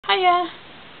Hiya!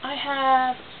 I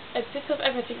have a bit of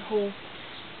everything haul.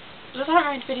 Because I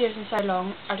haven't made videos in so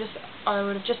long, I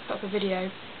would have just put up a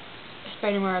video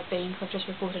explaining where I've been, because I've just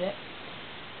recorded it.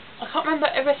 I can't remember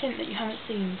everything that you haven't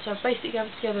seen, so I've basically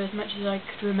gathered together as much as I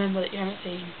could remember that you haven't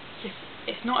seen. If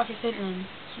it's not everything, then,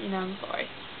 you know, I'm sorry.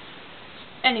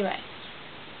 Anyway,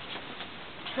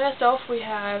 first off we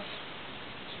have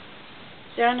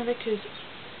Diana Vickers'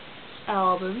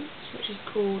 album, which is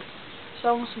called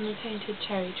Songs from the Tainted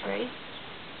Cherry Tree.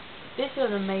 This is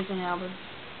an amazing album.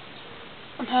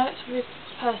 I'm her with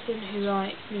a person who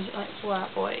likes music like Fall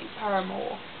Out Boy,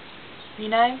 Paramore, you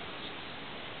know?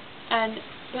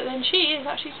 But then she is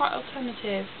actually quite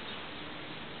alternative.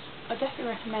 I definitely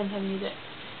recommend her music.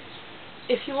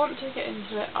 If you want to get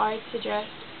into it, I'd suggest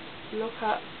look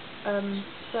up,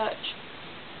 search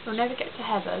You'll Never Get to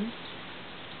Heaven,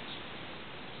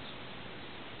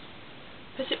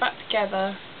 Put It Back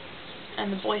Together,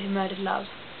 and The Boy Who Murdered Love.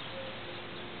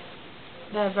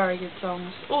 They're very good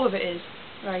songs. All of it is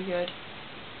very good.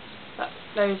 But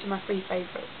those are my three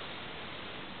favourites.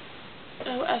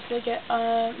 So what else did I get?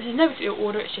 There's no particular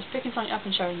order, it's just picking something up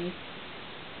and showing you.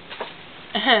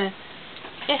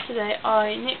 Yesterday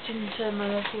I nipped into my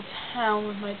local town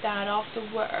with my dad after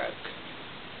work,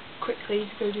 quickly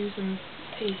to go do some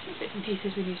bits and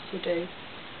pieces we used to do.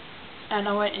 And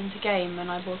I went into game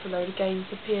and I bought a load of games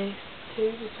for PS2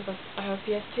 because I have a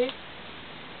PS2.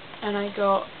 And I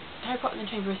got Harry Potter and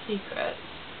the Chamber of Secrets,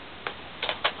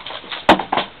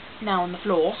 now on the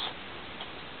floor.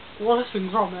 Wallace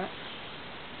and Gromit,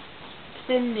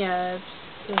 Sin the Herbs,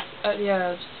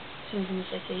 Sins in the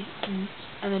City,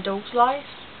 and The Dog's Life.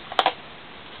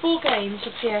 4 games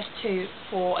for PS2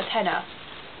 for a tenner.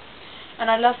 And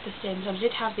I loved the Sims, I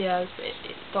did have the Herbs, but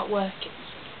it stopped working.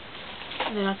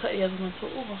 And then I put the other one and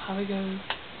thought, oh, how we go.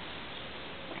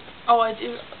 Oh, I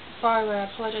do, by the way, I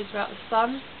apologise about the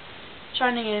sun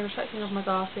shining in, reflecting off my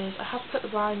glasses. I have put the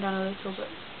blind down a little, but,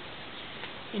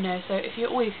 you know, so if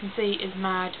all you can see is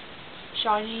mad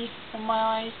shiny on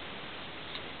my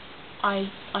eyes,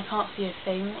 I can't see a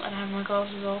thing when I have my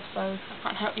glasses off, so I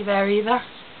can't help you there either.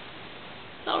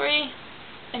 Sorry.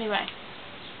 Anyway,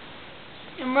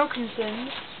 in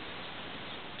Wilkinson's,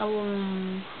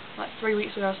 like 3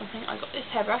 weeks ago or something, I got this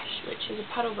hairbrush, which is a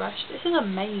paddle brush. This is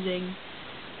amazing.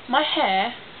 My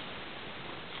hair,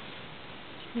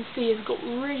 you can see, has got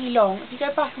really long. If you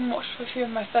go back and watch a few of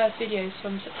my first videos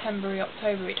from September,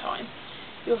 October time,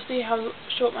 you'll see how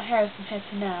short my hair is compared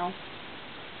to now.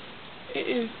 It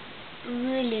is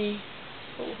really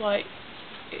sort of like,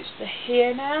 it's the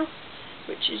here now,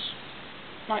 which is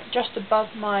like just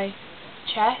above my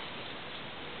chest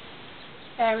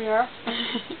area.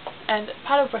 And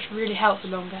paddle brush really helps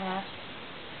with longer hair.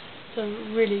 So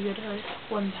really good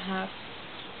one to have.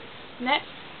 Next,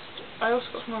 I also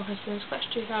got from Wilkinson's Clutch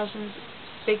 2000's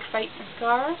Big Fake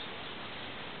Mascara.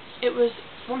 It was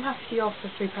 £1.50 off for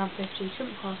 £3.50,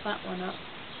 couldn't pass that one up.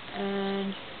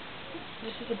 And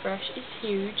this is a brush, it's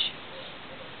huge.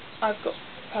 I've got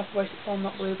purple bracelets on,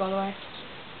 not blue by the way.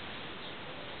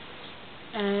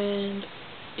 And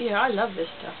yeah, I love this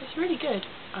stuff, it's really good.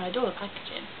 I adore the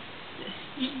packaging.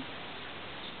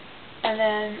 And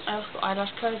then I also got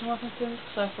eyelash curlers in Wilkinson's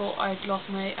because I thought I'd lost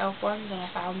my e.l.f. ones and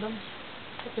I found them.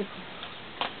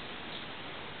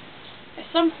 At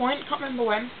some point, can't remember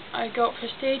when, I got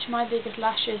Prestige My Biggest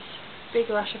Lashes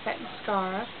Big Lash Effect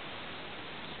Mascara.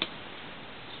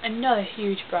 Another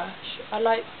huge brush. I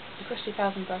like the Clutch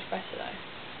 2000 brush better though.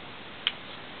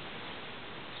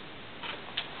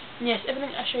 And yes,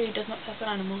 everything I show you does not test on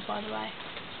animals, by the way.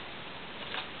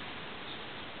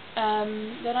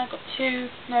 Then I got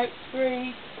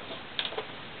 3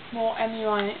 more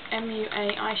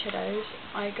MUA eyeshadows.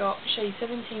 I got shade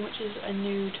 17, which is a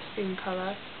nude skin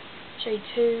colour, shade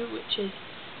 2, which is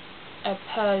a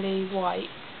pearly white,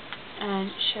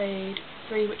 and shade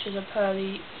 3, which is a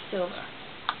pearly silver,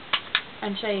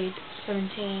 and shade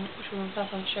 17, which was the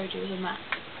first time I showed you, is a matte.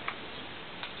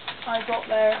 I got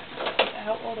there,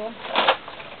 hold on,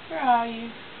 where are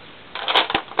you?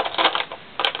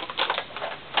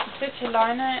 Glitter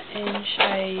liner in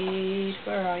shade,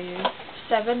 where are you?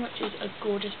 7, which is a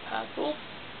gorgeous purple.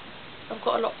 I've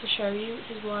got a lot to show you,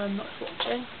 which is why I'm not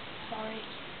swatching. Sorry.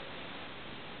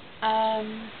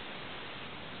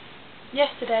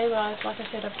 Yesterday, like I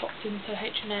said, I popped into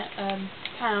H&M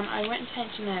town. I went into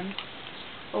H&M,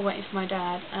 or waiting for my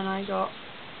dad, and I got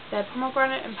their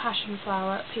pomegranate and passion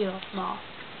flower peel-off mask.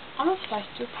 I'm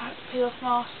obsessed with peel-off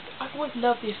mask. I've always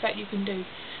loved the effect you can do.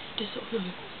 Just sort of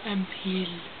and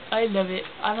peel. I love it.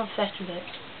 I'm obsessed with it.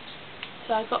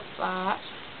 So I got that.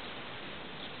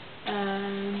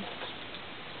 And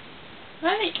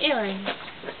I like earrings.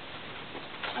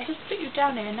 I just put you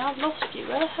down here and now I've lost you.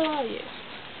 Where the hell are you?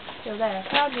 You're there.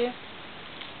 I found you.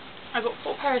 I got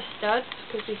 4 pairs of studs,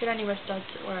 because you can only wear studs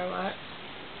at where I work.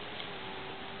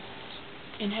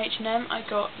 In H&M I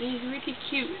got these really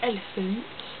cute elephants.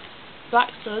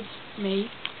 Black studs, me.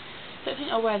 Don't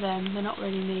think I'll wear them, they're not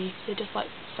really me. They're just like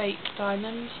fake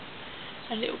diamonds.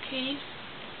 And little keys.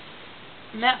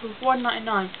 And that was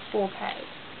 $1.99 for 4 pairs.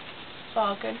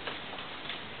 Bargain.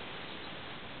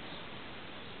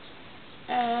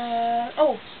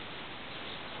 Oh,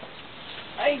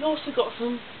 I also got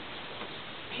from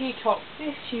Peacock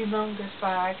this humongous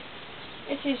bag.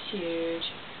 It is huge.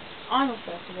 I'm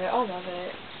obsessed with it. I love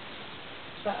it.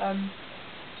 But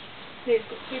see, it's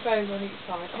got 2 bows on each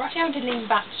side. I'm actually having to lean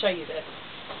back to show you this.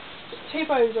 It's 2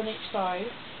 bows on each side,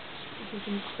 as you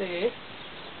can see.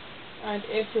 And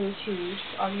it is huge.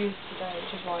 I've used it today,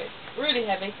 which is why it's really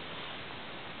heavy.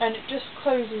 And it just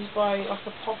closes by like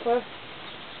a popper,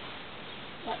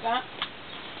 like that.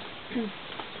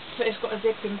 But it's got a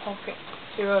zip-in pocket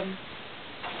to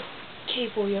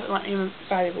keep all your your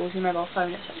valuables, your mobile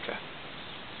phone, etc.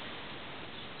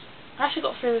 I actually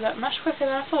got through that much quicker than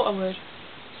I thought I would.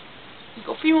 We've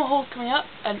got a few more hauls coming up,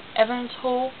 an Evans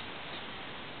haul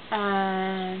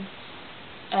and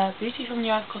a Beauty from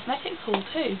New Earth Cosmetics haul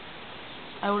too.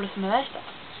 I ordered some of their stuff.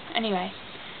 Anyway,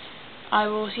 I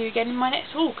will see you again in my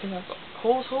next haul, because I've got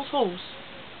hauls.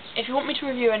 If you want me to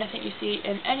review anything you see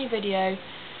in any video,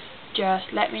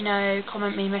 just let me know,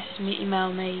 comment me, message me,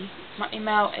 email me. My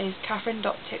email is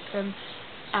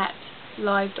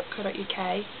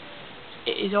catherine.tixham@live.co.uk.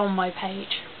 It is on my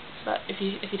page, but if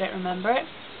you don't remember it.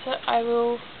 So I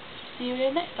will see you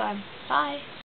again next time. Bye.